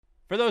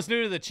For those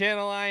new to the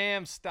channel, I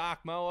am Stock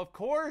Mo. Of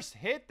course,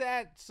 hit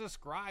that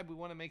subscribe. We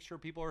want to make sure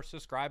people are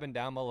subscribing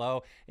down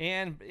below.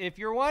 And if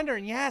you're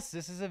wondering, yes,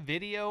 this is a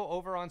video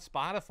over on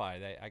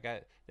Spotify.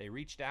 They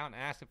reached out and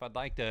asked if I'd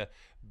like to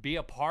be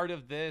a part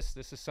of this.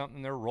 This is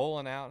something they're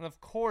rolling out. And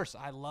of course,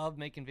 I love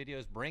making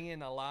videos,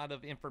 bringing a lot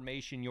of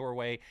information your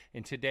way.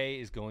 And today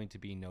is going to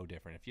be no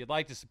different. If you'd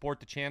like to support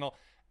the channel,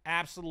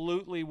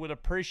 absolutely would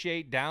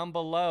appreciate down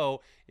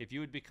below if you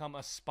would become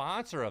a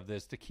sponsor of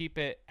this to keep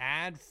it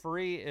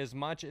ad-free as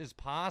much as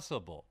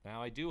possible.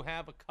 Now, I do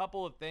have a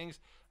couple of things.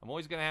 I'm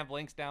always going to have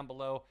links down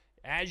below.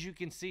 As you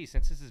can see,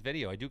 since this is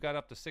video, I do got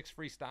up to 6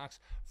 free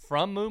stocks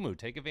from Moomoo.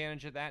 Take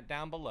advantage of that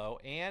down below.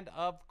 And,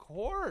 of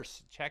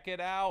course, check it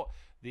out.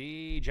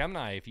 The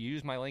Gemini, if you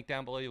use my link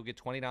down below, you'll get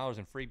 $20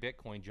 in free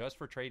Bitcoin just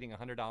for trading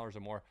 $100 or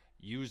more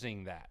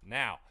using that.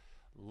 Now,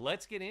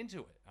 let's get into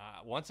it.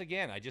 Once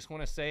again, I just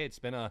want to say it's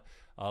been a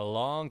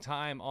long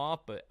time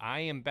off, but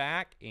I am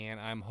back, and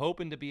I'm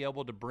hoping to be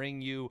able to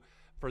bring you,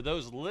 for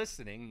those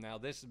listening, now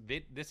this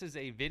is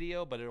a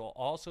video, but it will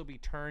also be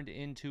turned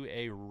into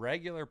a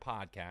regular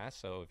podcast.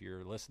 So if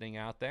you're listening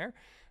out there,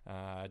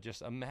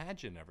 just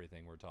imagine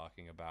everything we're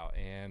talking about,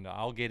 and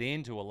I'll get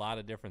into a lot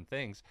of different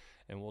things,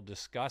 and we'll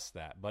discuss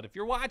that. But if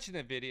you're watching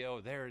the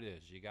video, there it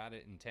is. You got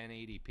it in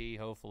 1080p,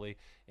 hopefully,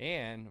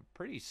 and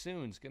pretty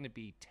soon it's going to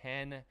be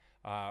 10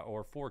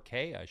 or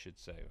 4K, I should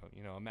say.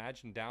 You know,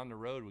 imagine down the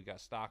road we got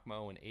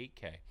StockMo in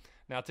 8K.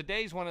 Now,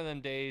 today's one of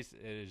them days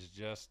it is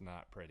just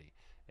not pretty.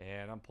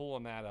 And I'm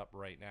pulling that up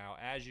right now.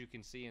 As you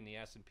can see in the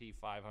S&P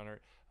 500,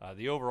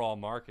 the overall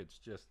market's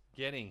just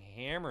getting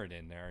hammered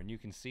in there. And you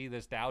can see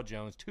this Dow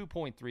Jones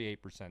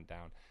 2.38%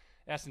 down.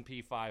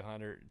 S&P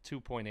 500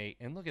 2.8%.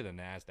 And look at the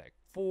NASDAQ,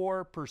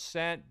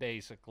 4%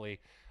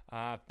 basically.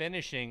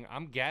 Finishing,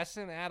 I'm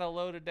guessing, at a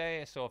low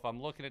today. So if I'm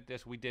looking at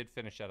this, we did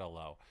finish at a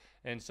low.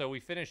 And so we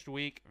finished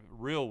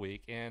real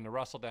weak, and the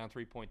Russell down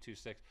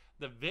 3.26.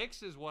 The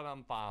VIX is what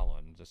I'm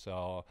following.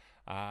 So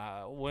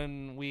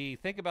when we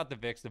think about the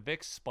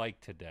VIX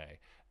spiked today.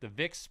 The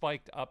VIX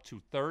spiked up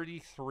to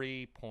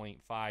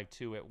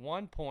 33.52. At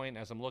one point,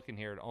 as I'm looking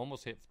here, it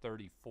almost hit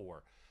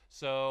 34.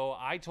 So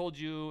I told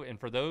you, and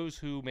for those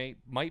who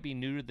might be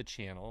new to the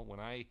channel, when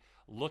I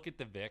look at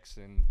the VIX,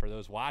 and for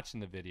those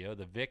watching the video,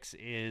 the VIX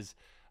is,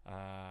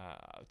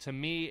 to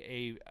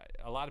me,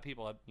 a lot of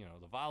people have, you know,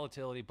 the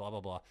volatility, blah,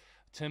 blah, blah.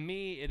 To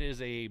me, it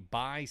is a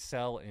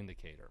buy-sell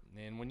indicator.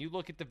 And when you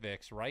look at the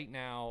VIX right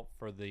now,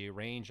 for the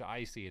range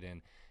I see it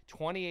in,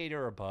 28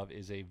 or above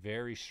is a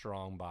very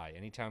strong buy.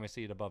 Anytime I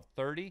see it above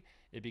 30,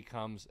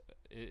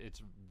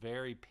 it's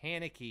very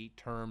panicky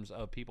terms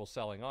of people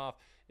selling off.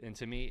 And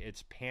to me,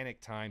 it's panic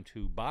time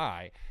to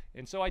buy.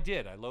 And so I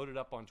did. I loaded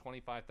up on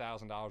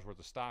 $25,000 worth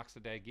of stocks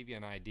today. Give you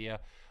an idea.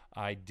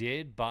 I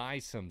did buy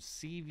some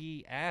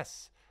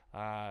CVS.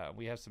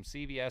 We have some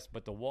CVS,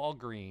 but the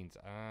Walgreens,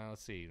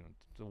 let's see.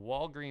 The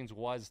Walgreens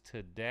was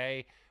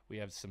today. We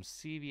have some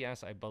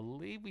CVS. I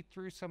believe we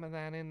threw some of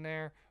that in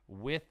there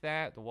with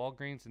that, the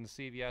Walgreens and the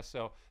CVS.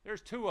 So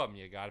there's two of them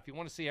you got. If you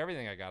want to see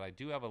everything I got, I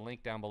do have a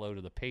link down below to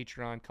the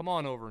Patreon. Come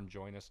on over and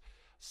join us.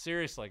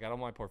 Seriously, I got all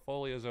my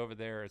portfolios over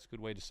there. It's a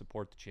good way to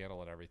support the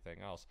channel and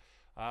everything else.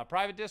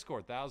 Private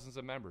Discord, thousands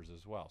of members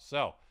as well.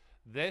 So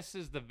this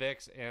is the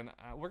VIX, and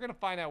we're going to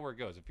find out where it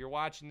goes. If you're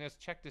watching this,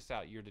 check this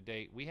out year to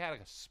date. We had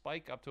a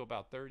spike up to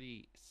about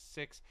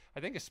 36. I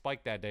think it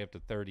spiked that day up to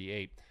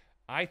 38.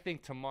 I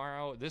think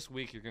tomorrow, this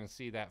week, you're going to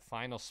see that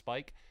final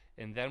spike,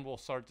 and then we'll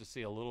start to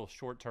see a little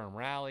short-term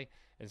rally.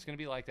 And it's going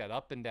to be like that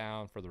up and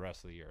down for the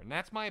rest of the year. And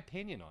that's my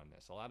opinion on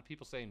this. A lot of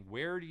people saying,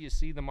 where do you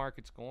see the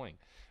markets going?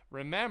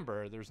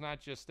 Remember, there's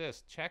not just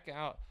this. Check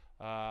out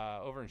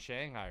over in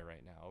Shanghai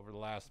right now, over the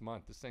last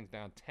month. This thing's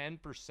down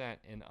 10%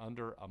 in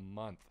under a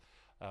month.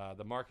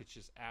 The market's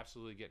just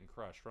absolutely getting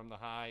crushed. From the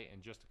high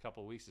in just a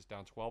couple of weeks, it's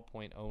down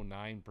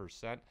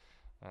 12.09%.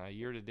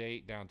 Year to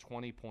date, down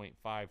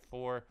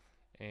 20.54%.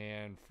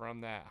 And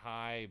from that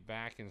high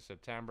back in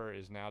September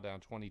is now down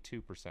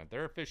 22%.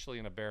 They're officially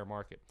in a bear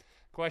market.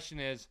 Question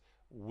is,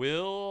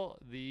 will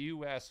the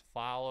U.S.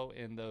 follow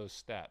in those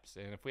steps?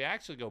 And if we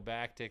actually go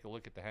back, take a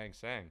look at the Hang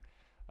Seng,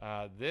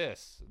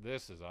 this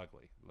is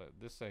ugly.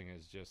 This thing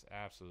is just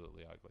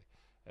absolutely ugly.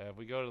 If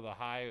we go to the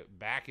high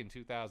back in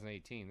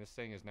 2018, this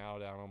thing is now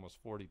down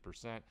almost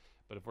 40%.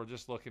 But if we're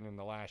just looking in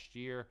the last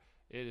year,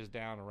 it is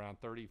down around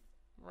 35%.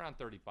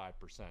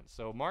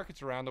 So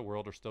markets around the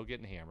world are still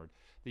getting hammered.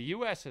 The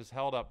U.S. has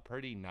held up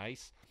pretty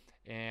nice,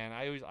 and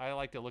I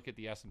like to look at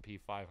the S&P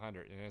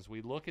 500. And as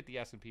we look at the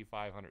S&P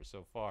 500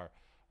 so far,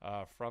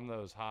 from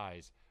those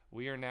highs,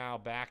 we are now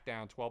back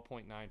down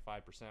 12.95%.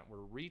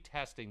 We're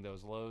retesting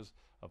those lows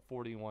of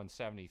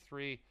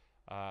 41.73.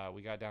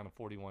 We got down to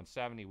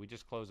 41.70. We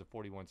just closed at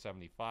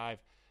 41.75.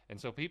 And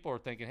so people are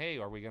thinking, hey,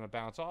 are we going to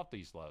bounce off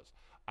these lows?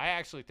 I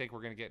actually think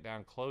we're going to get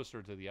down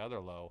closer to the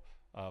other low,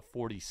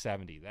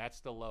 40.70.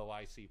 That's the low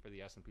I see for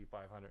the S&P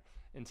 500.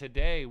 And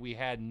today we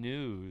had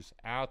news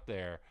out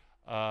there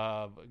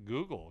of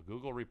Google.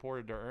 Google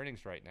reported their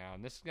earnings right now,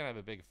 and this is going to have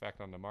a big effect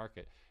on the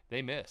market.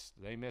 They missed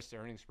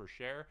earnings per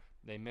share.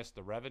 They missed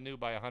the revenue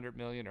by 100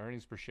 million,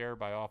 earnings per share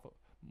by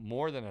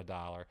more than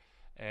 $1.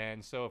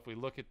 And so if we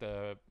look at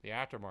the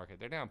aftermarket,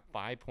 they're down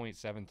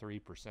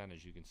 5.73%,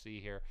 as you can see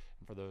here.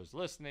 And for those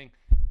listening,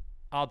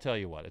 I'll tell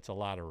you what, it's a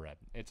lot of red.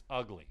 It's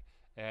ugly.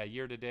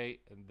 Year to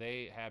date,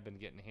 they have been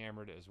getting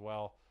hammered as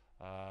well.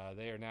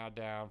 They are now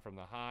down from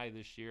the high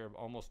this year of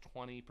almost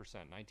 20%,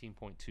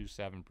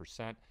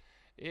 19.27%.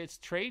 It's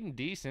trading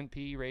decent,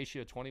 PE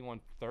ratio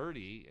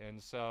 21.30,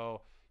 and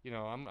so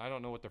I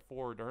don't know what their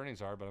forward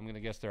earnings are, but I'm going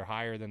to guess they're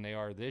higher than they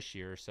are this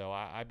year. So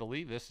I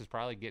believe this is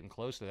probably getting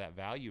close to that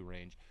value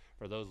range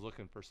for those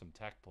looking for some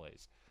tech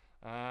plays.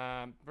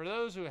 For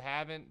those who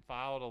haven't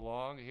followed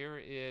along,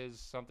 here is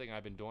something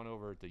I've been doing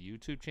over at the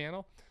YouTube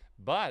channel,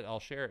 but I'll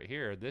share it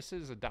here. This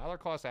is a dollar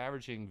cost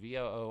averaging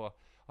via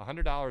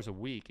 $100 a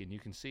week, and you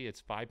can see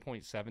it's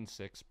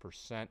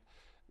 5.76%.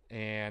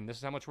 And this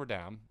is how much we're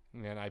down.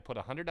 And I put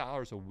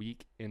 $100 a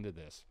week into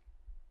this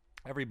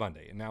every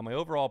Monday. And now my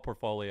overall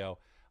portfolio,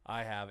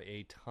 I have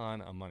a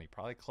ton of money,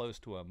 probably close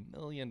to $1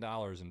 million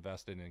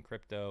invested in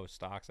crypto,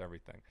 stocks,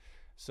 everything.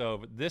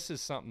 So this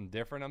is something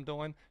different I'm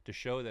doing to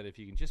show that if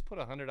you can just put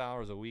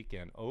 $100 a week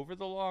in, over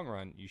the long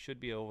run, you should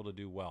be able to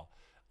do well.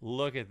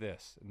 Look at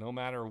this. No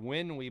matter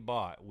when we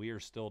bought, we are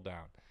still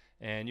down.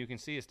 And you can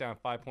see it's down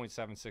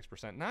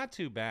 5.76%. Not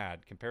too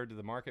bad compared to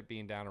the market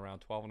being down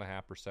around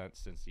 12.5%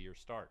 since the year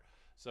start.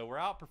 So we're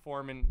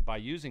outperforming by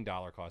using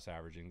dollar cost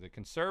averaging. The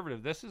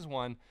conservative, this is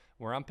one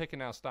where I'm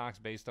picking out stocks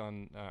based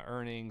on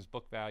earnings,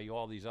 book value,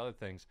 all these other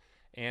things,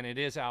 and it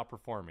is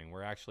outperforming.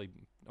 We're actually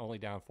only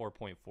down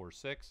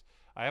 4.46.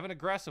 I have an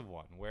aggressive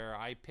one where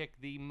I pick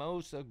the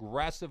most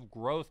aggressive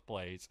growth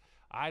plays.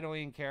 I don't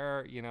even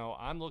care.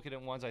 I'm looking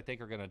at ones I think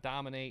are going to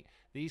dominate.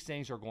 These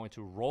things are going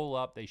to roll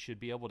up. They should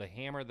be able to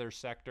hammer their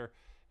sector,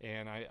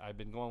 and I've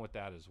been going with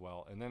that as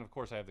well. And then, of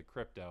course, I have the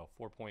crypto,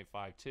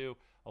 4.52.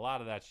 A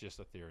lot of that's just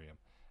Ethereum.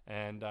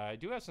 And I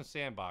do have some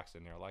Sandbox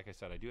in there. Like I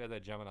said, I do have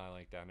that Gemini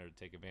link down there to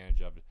take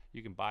advantage of it.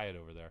 You can buy it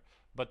over there.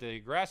 But the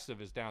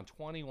aggressive is down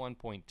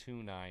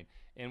 21.29.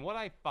 And what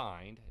I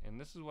find, and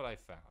this is what I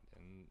found,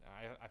 and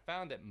I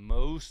found that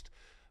most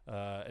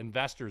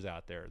investors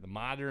out there, the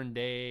modern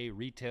day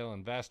retail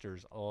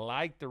investors,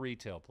 like the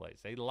retail plays.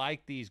 They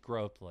like these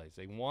growth plays.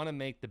 They want to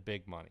make the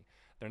big money.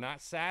 They're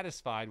not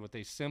satisfied with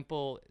a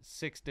simple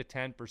 6 to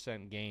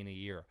 10% gain a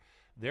year.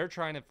 They're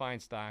trying to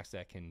find stocks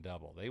that can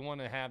double. They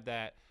want to have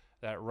that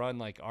run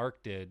like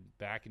ARK did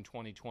back in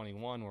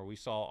 2021, where we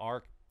saw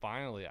ARK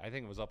finally, I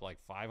think it was up like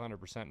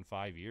 500% in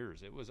 5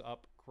 years. It was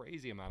up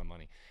crazy amount of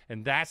money.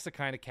 And that's the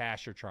kind of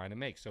cash you're trying to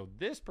make. So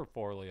this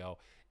portfolio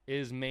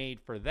is made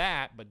for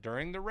that, but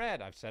during the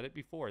red, I've said it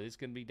before, it's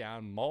going to be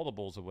down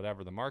multiples of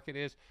whatever the market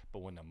is, but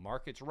when the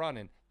market's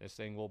running, this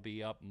thing will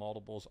be up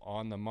multiples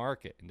on the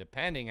market. And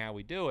depending how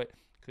we do it,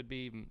 could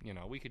be,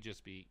 we could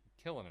just be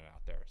killing it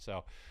out there.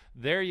 So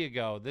there you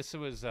go. This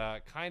was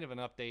kind of an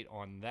update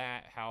on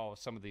that, how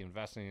some of the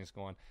investing is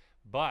going.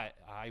 But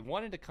I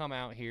wanted to come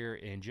out here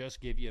and just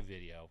give you a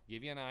video,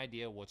 give you an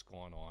idea of what's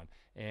going on,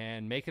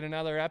 and make it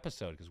another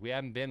episode because we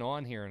haven't been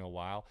on here in a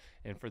while.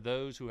 And for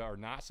those who are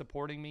not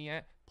supporting me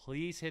yet,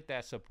 please hit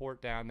that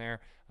support down there.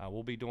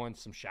 We'll be doing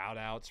some shout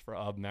outs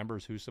of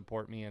members who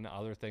support me and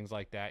other things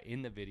like that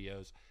in the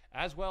videos,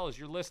 as well as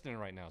you're listening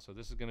right now. So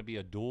this is going to be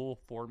a dual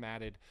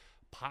formatted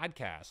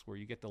podcast where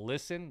you get to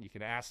listen. You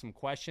can ask some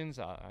questions.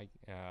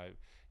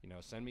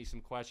 Send me some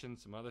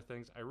questions, some other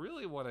things. I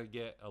really want to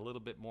get a little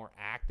bit more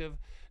active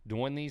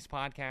doing these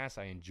podcasts.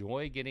 I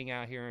enjoy getting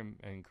out here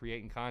and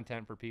creating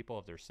content for people.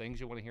 If there's things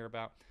you want to hear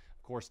about,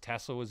 of course,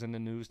 Tesla was in the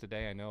news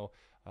today. I know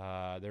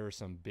there are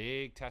some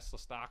big Tesla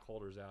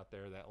stockholders out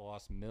there that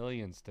lost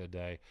millions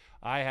today.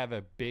 I have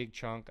a big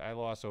chunk. I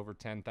lost over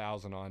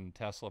 10,000 on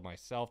Tesla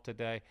myself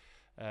today.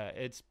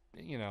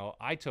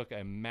 I took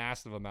a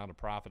massive amount of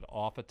profit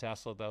off of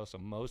Tesla, though, so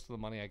most of the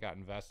money I got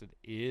invested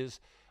is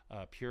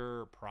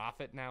pure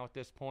profit now at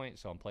this point,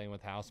 so I'm playing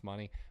with house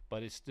money,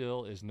 but it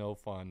still is no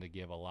fun to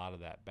give a lot of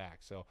that back.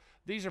 So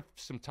these are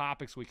some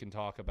topics we can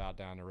talk about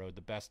down the road,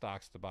 the best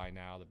stocks to buy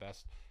now, the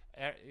best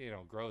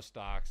growth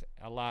stocks,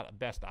 a lot of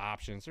best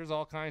options. There's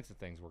all kinds of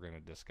things we're going to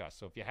discuss.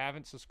 So if you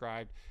haven't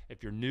subscribed,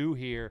 if you're new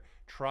here,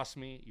 trust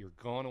me, you're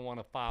going to want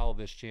to follow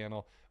this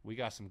channel. We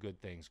got some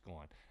good things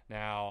going.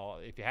 Now,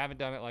 if you haven't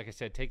done it, like I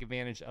said, take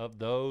advantage of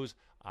those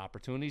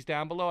opportunities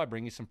down below. I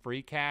bring you some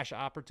free cash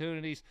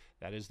opportunities.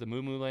 That is the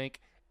Moomoo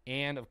link.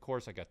 And, of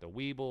course, I got the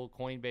Webull,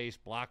 Coinbase,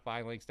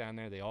 BlockFi links down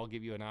there. They all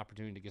give you an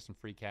opportunity to get some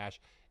free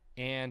cash.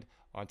 And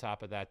on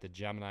top of that, the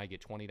Gemini,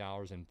 get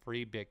 $20 in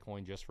free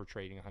Bitcoin just for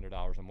trading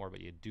 $100 or more,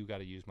 but you do got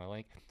to use my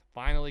link.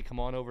 Finally, come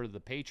on over to the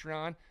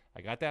Patreon.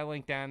 I got that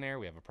link down there.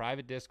 We have a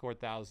private Discord,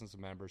 thousands of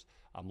members.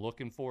 I'm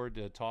looking forward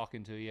to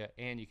talking to you,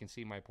 and you can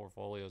see my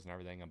portfolios and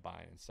everything I'm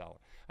buying and selling.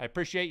 I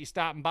appreciate you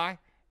stopping by.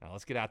 Now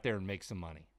let's get out there and make some money.